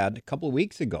dad a couple of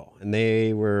weeks ago, and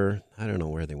they were, I don't know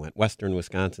where they went, western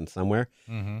Wisconsin somewhere,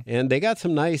 and they got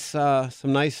some nice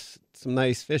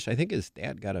fish. I think his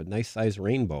dad got a nice sized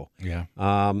rainbow. Yeah.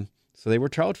 So they were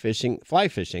trout fishing, fly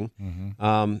fishing.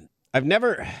 I've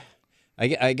never.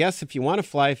 I guess if you want to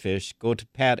fly fish, go to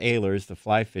Pat Ayler's, the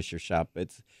fly fisher shop.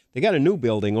 They got a new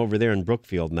building over there in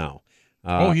Brookfield now.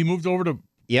 He moved over to.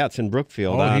 Yeah, it's in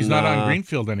Brookfield. Oh, he's not on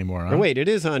Greenfield anymore, huh? Or wait, it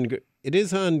is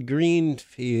on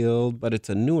Greenfield, but it's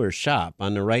a newer shop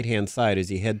on the right-hand side as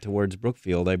you head towards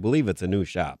Brookfield. I believe it's a new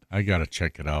shop. I got to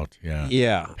check it out, yeah.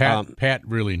 Yeah. Pat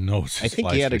really knows his I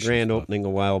think he had a grand opening a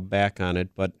while back on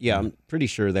it, but yeah, I'm pretty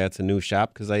sure that's a new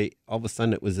shop because all of a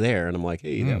sudden it was there, and I'm like,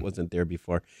 hey, that wasn't there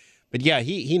before. But yeah,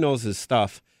 he knows his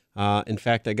stuff. In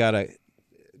fact, I got a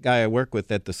guy I work with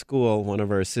at the school, one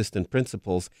of our assistant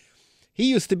principals. He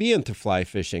used to be into fly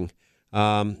fishing,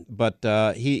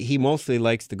 but he mostly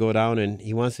likes to go down and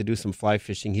he wants to do some fly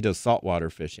fishing. He does saltwater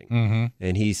fishing,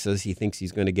 and he says he thinks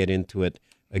he's going to get into it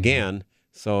again.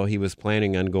 So he was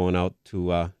planning on going out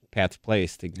to Pat's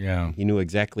place. He knew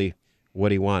exactly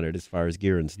what he wanted as far as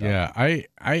gear and stuff. Yeah,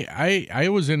 I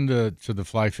was into the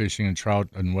fly fishing and trout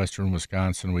in western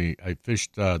Wisconsin. I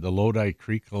fished the Lodi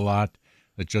Creek a lot,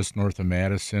 just north of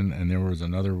Madison, and there was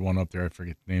another one up there. I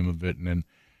forget the name of it, and then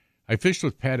I fished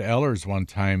with Pat Ellers one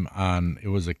time it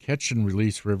was a catch and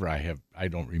release river. I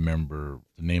don't remember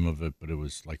the name of it, but it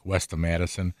was like west of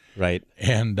Madison. Right.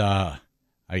 And I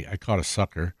caught a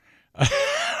sucker.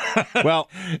 Well,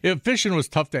 fishing was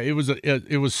tough. It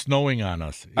was snowing on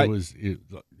us. It was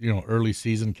early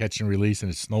season catch and release,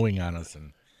 and it's snowing on us.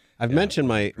 And I've mentioned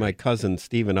my cousin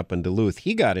Stephen up in Duluth.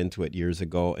 He got into it years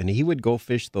ago, and he would go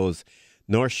fish those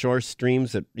North Shore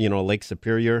streams at Lake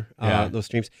Superior. Those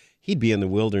streams. He'd be in the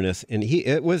wilderness, and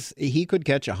he could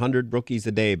catch 100 brookies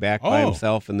a day back by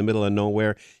himself in the middle of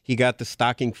nowhere. He got the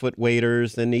stocking foot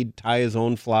waders, and he'd tie his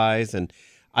own flies. And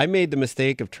I made the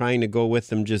mistake of trying to go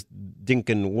with him just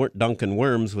dunking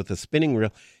worms with a spinning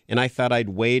reel, and I thought I'd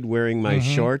wade wearing my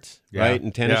shorts, right,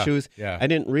 and tennis shoes. Yeah. I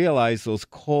didn't realize those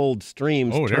cold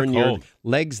streams turn your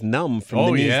legs numb from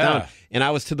the knees down. And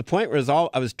I was to the point where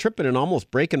I was tripping and almost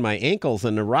breaking my ankles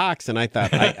in the rocks, and I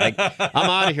thought, I'm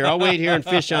out of here. I'll wait here and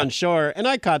fish on shore. And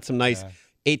I caught some nice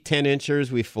 8-10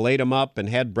 inchers. We filleted them up and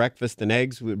had breakfast and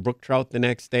eggs with brook trout the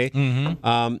next day.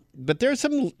 But there's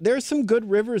some good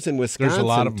rivers in Wisconsin. There's a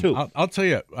lot of them, too. I'll tell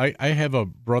you, I have a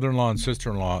brother-in-law and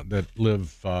sister-in-law that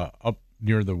live up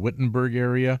near the Wittenberg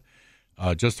area,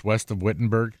 just west of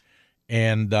Wittenberg,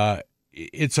 and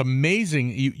it's amazing.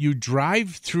 You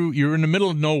drive through. You're in the middle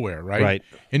of nowhere, right? Right.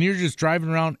 And you're just driving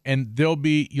around, and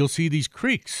you'll see these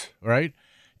creeks, right?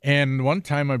 And one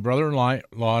time, my brother-in-law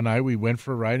and I, we went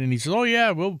for a ride, and he says, "Oh yeah,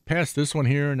 we'll pass this one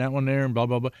here and that one there, and blah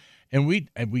blah blah." And we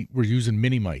were using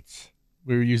mini mites.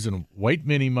 We were using white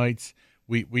mini mites.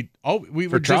 We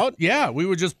for trout? We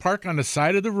would just park on the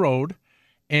side of the road,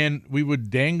 and we would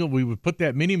put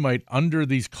that mini mite under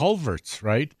these culverts,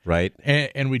 right? Right.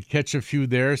 And we'd catch a few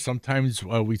there. Sometimes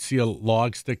we'd see a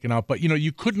log sticking out, but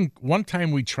you couldn't. One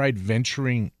time we tried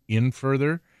venturing in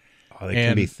further. Oh, they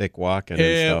can be thick walking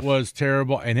and stuff. It was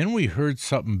terrible. And then we heard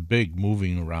something big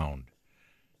moving around.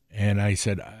 And I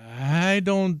said, I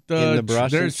don't. In the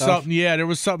brush there's and stuff? something. Yeah, there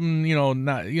was something.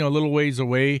 Not a little ways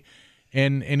away.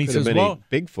 And he Could says, have been well,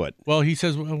 Bigfoot. Well, he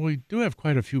says, well, we do have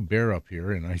quite a few bear up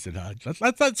here. And I said,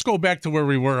 let's go back to where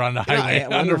we were on the highway. I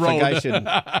wonder if a guy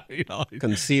should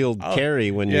concealed carry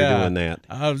when you're doing that.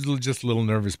 I was just a little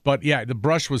nervous. But yeah, the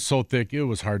brush was so thick, it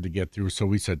was hard to get through. So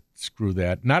we said, screw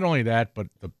that. Not only that, but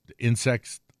the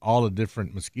insects all the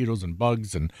different mosquitoes and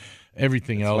bugs and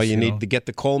everything else. Well, you need to get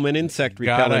the Coleman insect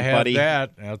repellent, Gotta have buddy.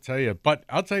 that. I'll tell you. But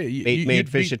I'll tell you, Bait-made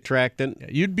fish attractant.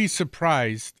 You'd be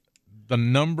surprised the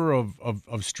number of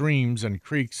streams and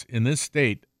creeks in this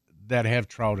state that have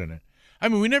trout in it. I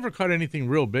mean, we never caught anything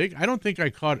real big. I don't think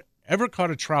I ever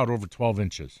caught a trout over 12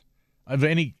 inches of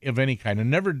any kind. I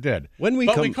never did. But we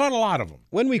caught a lot of them.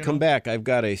 When we come back, I've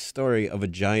got a story of a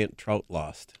giant trout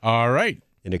lost. All right.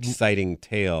 An exciting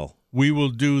tale. We will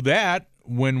do that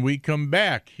when we come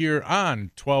back here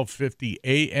on 1250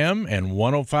 AM and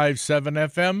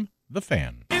 105.7 FM, The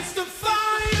Fan. It's the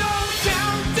final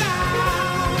countdown.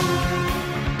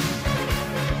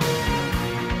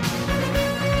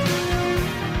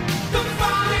 The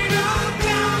final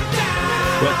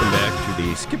countdown. Welcome back to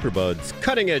the Skipper Buds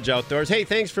Cutting Edge Outdoors. Hey,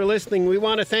 thanks for listening. We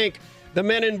want to thank the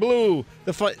men in blue,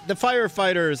 the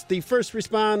firefighters, the first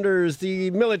responders, the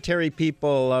military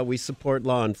people. We support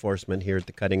law enforcement here at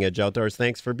the Cutting Edge Outdoors.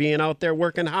 Thanks for being out there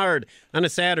working hard on a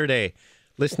Saturday,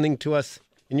 listening to us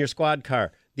in your squad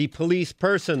car. The police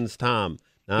persons, Tom,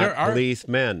 not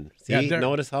policemen. See,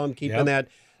 notice how I'm keeping that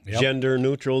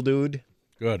gender-neutral, dude?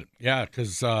 Good. Yeah,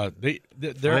 because there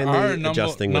Finally are a number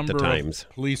adjusting with the times.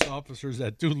 of police officers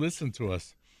that do listen to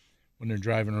us when they're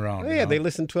driving around. Oh, yeah, they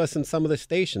listen to us in some of the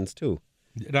stations, too.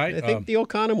 I think the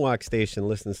Oconomowoc station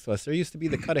listens to us. There used to be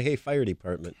the Cudahy Fire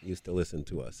Department used to listen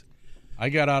to us. I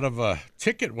got out of a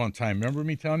ticket one time. Remember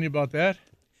me telling you about that?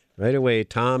 Right away,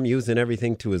 Tom using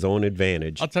everything to his own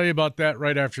advantage. I'll tell you about that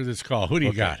right after this call. Who do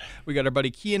you got? We got our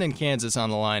buddy Kean in Kansas on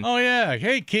the line. Oh, yeah.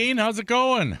 Hey, Keen, how's it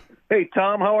going? Hey,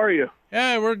 Tom, how are you?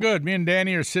 Yeah, we're good. Me and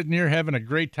Danny are sitting here having a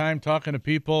great time talking to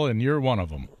people, and you're one of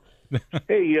them.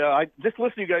 Hey, I just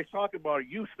listened to you guys talk about it.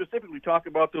 You specifically talk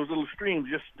about those little streams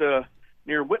just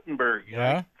near Wittenberg.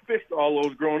 Yeah. I fished all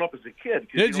those growing up as a kid.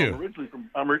 Did you?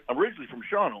 I'm originally from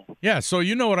Shawano. Yeah, so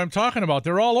you know what I'm talking about.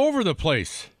 They're all over the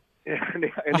place.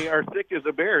 And they are thick as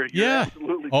a bear. You're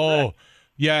absolutely correct. Oh,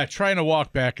 yeah, trying to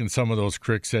walk back in some of those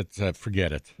creeks,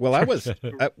 forget it. Well, I was,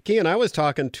 Kean, I was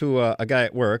talking to a guy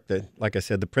at work, like I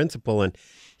said, the principal, and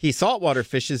he saltwater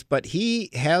fishes, but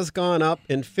he has gone up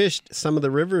and fished some of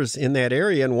the rivers in that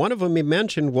area, and one of them he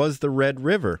mentioned was the Red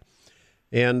River.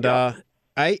 And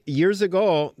years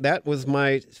ago, that was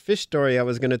my fish story I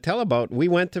was going to tell about. We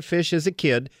went to fish as a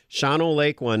kid, Shawano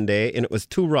Lake one day, and it was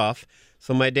too rough.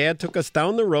 So my dad took us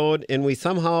down the road, and we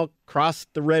somehow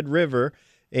crossed the Red River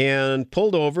and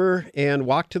pulled over and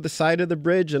walked to the side of the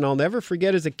bridge. And I'll never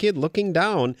forget as a kid looking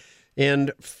down,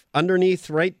 and underneath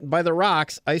right by the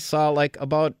rocks, I saw like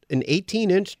about an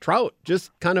 18-inch trout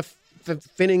just kind of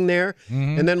finning there.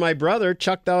 Mm-hmm. And then my brother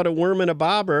chucked out a worm and a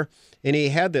bobber, and he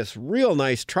had this real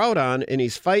nice trout on, and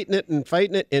he's fighting it,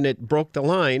 and it broke the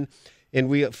line. And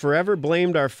we forever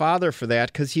blamed our father for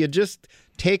that because he had just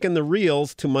taken the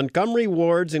reels to Montgomery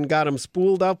Ward's and got them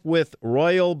spooled up with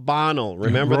Royal Bonnell.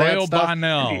 Remember that stuff?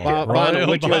 Royal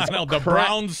which Bonnell, the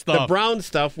brown stuff. The brown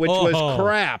stuff, which was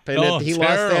crap. And he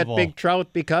lost that big trout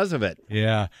because of it.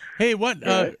 Yeah. Hey,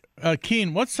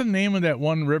 Keen, what's the name of that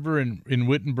one river in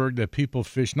Wittenberg that people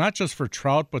fish, not just for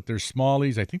trout, but there's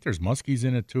smallies? I think there's muskies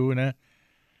in it, too, and that.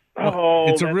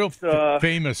 It's a real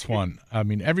famous one. I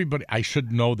mean, everybody, I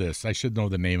should know this. I should know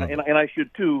the name of it. And I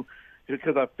should, too,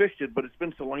 because I've fished it, but it's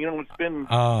been so long. You know, it's been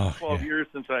 12 years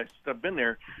since I've been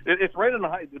there. It's right on the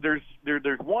high. There's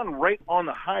one right on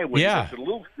the highway. Yeah. It's a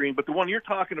little stream, but the one you're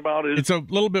talking about is... It's a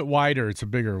little bit wider. It's a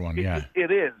bigger one, yeah. It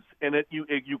is. And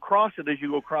you cross it as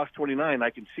you go across 29. I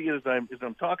can see it as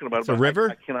I'm talking about it. It's a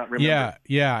river? I cannot remember.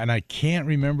 Yeah, and I can't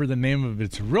remember the name of it.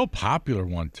 It's a real popular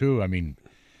one, too. I mean...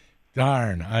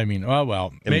 Darn. I mean, oh,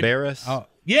 well. Embarrass?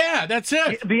 Yeah, that's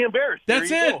it. The Embarrass.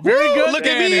 That's it. Very good. Look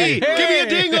at me. Hey. Give me a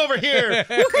ding over here.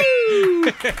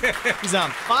 He's on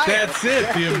fire. That's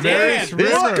it. The Embarrass River.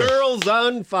 This girl's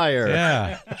on fire.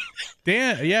 Yeah.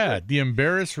 The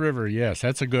Embarrass River. Yes,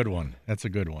 that's a good one.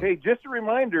 Hey, just a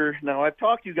reminder. Now, I've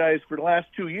talked to you guys for the last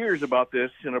 2 years about this.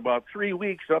 In about 3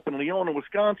 weeks up in Leona,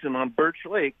 Wisconsin on Birch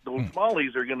Lake, those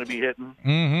smallies are going to be hitting.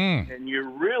 Mm-hmm. And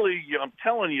I'm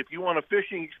telling you, if you want a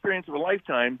fishing experience of a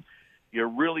lifetime, you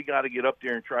really got to get up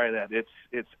there and try that.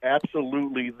 It's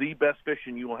absolutely the best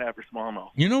fishing you will have for smallmouth.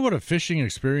 You know what a fishing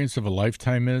experience of a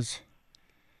lifetime is?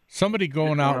 Somebody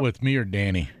going out with me or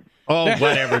Danny. Oh,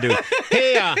 whatever, dude.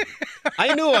 Hey,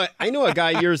 I knew a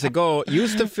guy years ago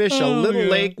used to fish a little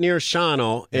lake near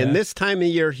Shawano, and this time of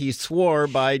year he swore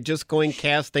by just going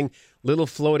casting little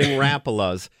floating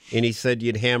rapalas, and he said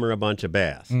you'd hammer a bunch of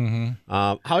bass.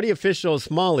 Mm-hmm. How do you fish those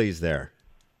smallies there?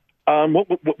 Well,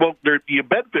 you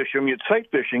bed fish them, you sight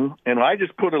fishing, and I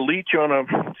just put a leech on a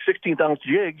 16th-ounce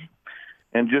jig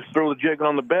and just throw the jig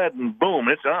on the bed, and boom,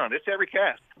 it's on. It's every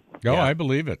cast. Oh, yeah. I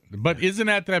believe it. But isn't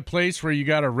that place where you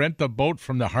got to rent the boat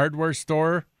from the hardware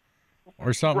store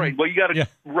or something? Right. Well, you got to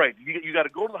right. You got to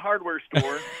go to the hardware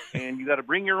store and you got to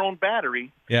bring your own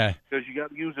battery. Yeah. Because you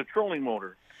got to use a trolling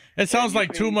motor. It sounds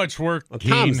like too much work. Well,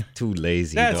 Tom's too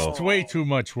lazy. That's way too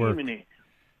much work.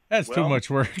 That's too much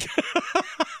work.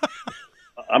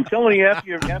 I'm telling you, after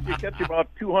you catch about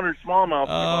 200 smallmouth in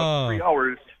about 3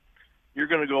 hours, you're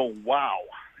going to go, wow,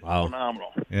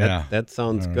 phenomenal. Yeah, that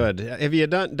sounds good. Have you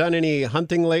done any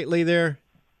hunting lately there?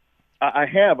 I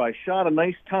have. I shot a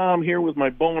nice tom here with my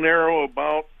bow and arrow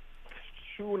about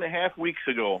 2.5 weeks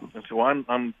ago, and so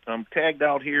I'm tagged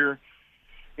out here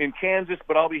in Kansas,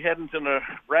 but I'll be heading to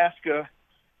Nebraska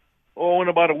in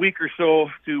about a week or so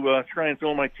to try and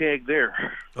throw my tag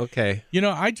there. Okay. You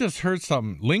know, I just heard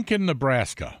something. Lincoln,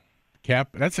 Nebraska.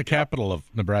 That's the capital of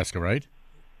Nebraska, right?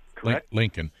 Correct.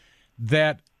 Lincoln.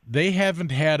 That they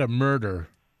haven't had a murder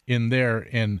in there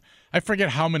in, I forget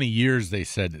how many years they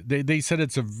said. They said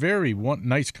it's a very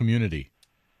nice community.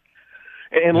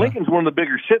 And Lincoln's one of the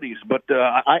bigger cities, but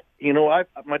my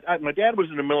dad was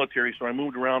in the military, so I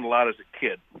moved around a lot as a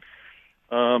kid.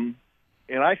 And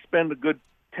I spent a good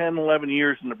 10, 11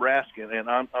 years in Nebraska, and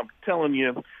I'm telling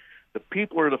you, the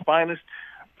people are the finest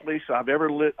place I've ever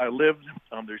lived.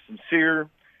 They're sincere.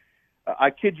 I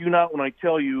kid you not when I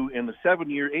tell you, in the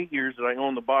 8 years that I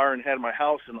owned the bar and had my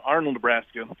house in Arnold,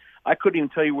 Nebraska, I couldn't even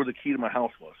tell you where the key to my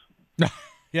house was.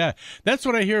 Yeah, that's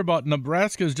what I hear about.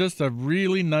 Nebraska is just a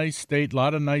really nice state, a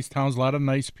lot of nice towns, a lot of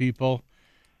nice people,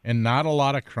 and not a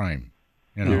lot of crime.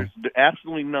 You know? There's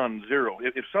absolutely none, zero.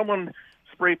 If someone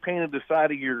spray painted the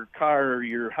side of your car or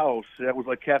your house, that was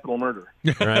like capital murder.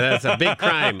 Right, that's a big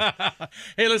crime.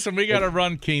 Hey, listen, we got to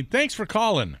run, Keen. Thanks for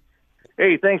calling.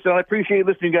 Hey, thanks, Don. I appreciate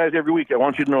listening to you guys every week. I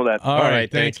want you to know that. All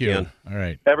right, thank you. Ken. All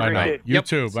right. Have a great day. You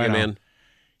too. Bye, man.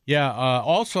 Yeah,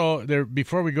 also,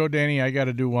 before we go, Danny, I got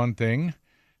to do one thing.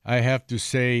 I have to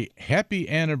say happy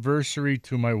anniversary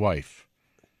to my wife.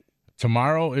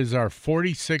 Tomorrow is our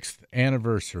 46th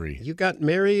anniversary. You got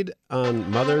married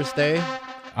on Mother's Day?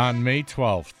 On May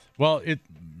 12th. Well,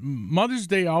 Mother's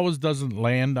Day always doesn't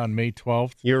land on May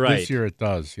 12th. You're right. This year it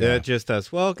does. Yeah. It just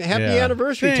does. Well, happy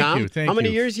anniversary, Tom. Thank you. How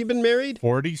many years you been married?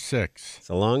 46. It's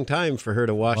a long time for her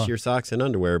to wash your socks and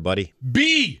underwear, buddy.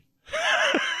 B.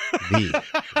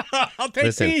 I'll take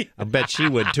Listen, B. I bet she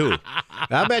would too.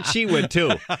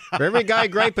 For every guy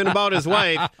griping about his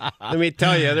wife, let me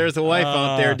tell you, there's a wife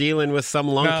out there dealing with some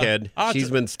lunkhead she's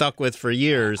been stuck with for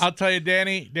years. I'll tell you,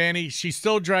 Danny, she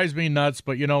still drives me nuts,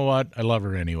 but you know what? I love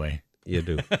her anyway. You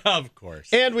do. Of course.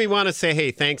 And we want to say,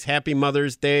 hey, thanks. Happy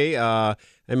Mother's Day. I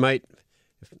might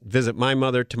visit my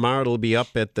mother tomorrow. It'll be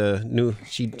up at the new,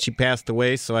 she passed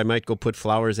away, so I might go put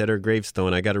flowers at her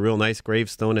gravestone. I got a real nice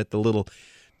gravestone at the little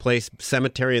place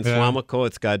cemetery in Swamico.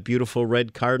 It's got beautiful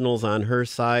red cardinals on her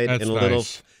side. That's and a little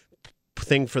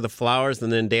thing for the flowers,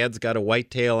 and then Dad's got a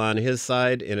whitetail on his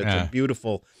side, and it's a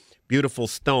beautiful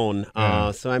stone.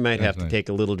 So I might have to take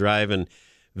a little drive and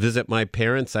visit my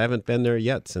parents. I haven't been there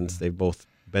yet since they've both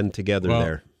been together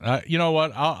there. You know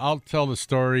what? I'll tell the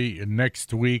story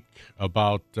next week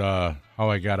about how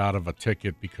I got out of a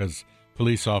ticket because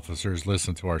police officers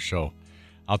listen to our show.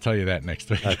 I'll tell you that next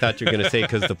week. I thought you were going to say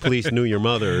because the police knew your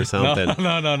mother or something.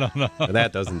 No.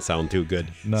 That doesn't sound too good.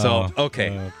 No. So,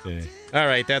 okay. All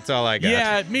right, that's all I got.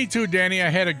 Yeah, me too, Danny. I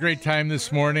had a great time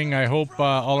this morning. I hope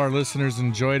all our listeners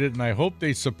enjoyed it, and I hope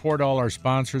they support all our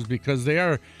sponsors because they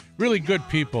are really good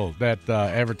people that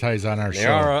advertise on our show. They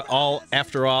are all,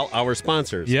 after all, our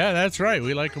sponsors. Yeah, that's right.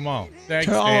 We like them all. Thanks,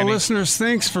 to all Danny. listeners,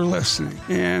 thanks for listening.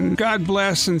 And God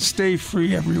bless and stay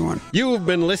free, everyone. You've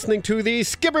been listening to the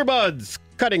Skipper Buds,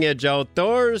 Cutting Edge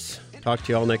Outdoors. Talk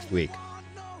to you all next week.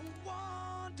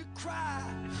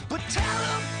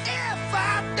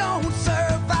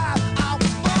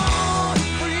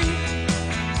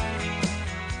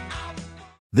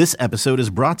 This episode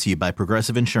is brought to you by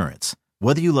Progressive Insurance.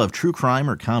 Whether you love true crime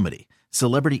or comedy,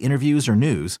 celebrity interviews or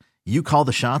news, you call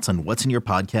the shots on what's in your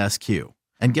podcast queue.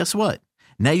 And guess what?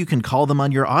 Now you can call them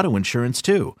on your auto insurance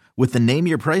too with the Name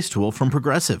Your Price tool from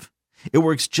Progressive. It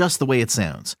works just the way it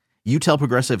sounds. You tell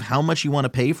Progressive how much you want to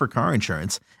pay for car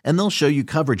insurance, and they'll show you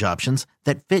coverage options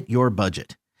that fit your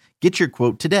budget. Get your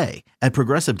quote today at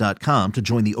Progressive.com to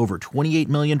join the over 28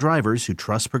 million drivers who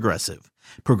trust Progressive.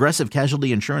 Progressive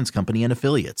Casualty Insurance Company and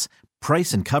Affiliates.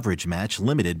 Price and coverage match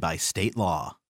limited by state law.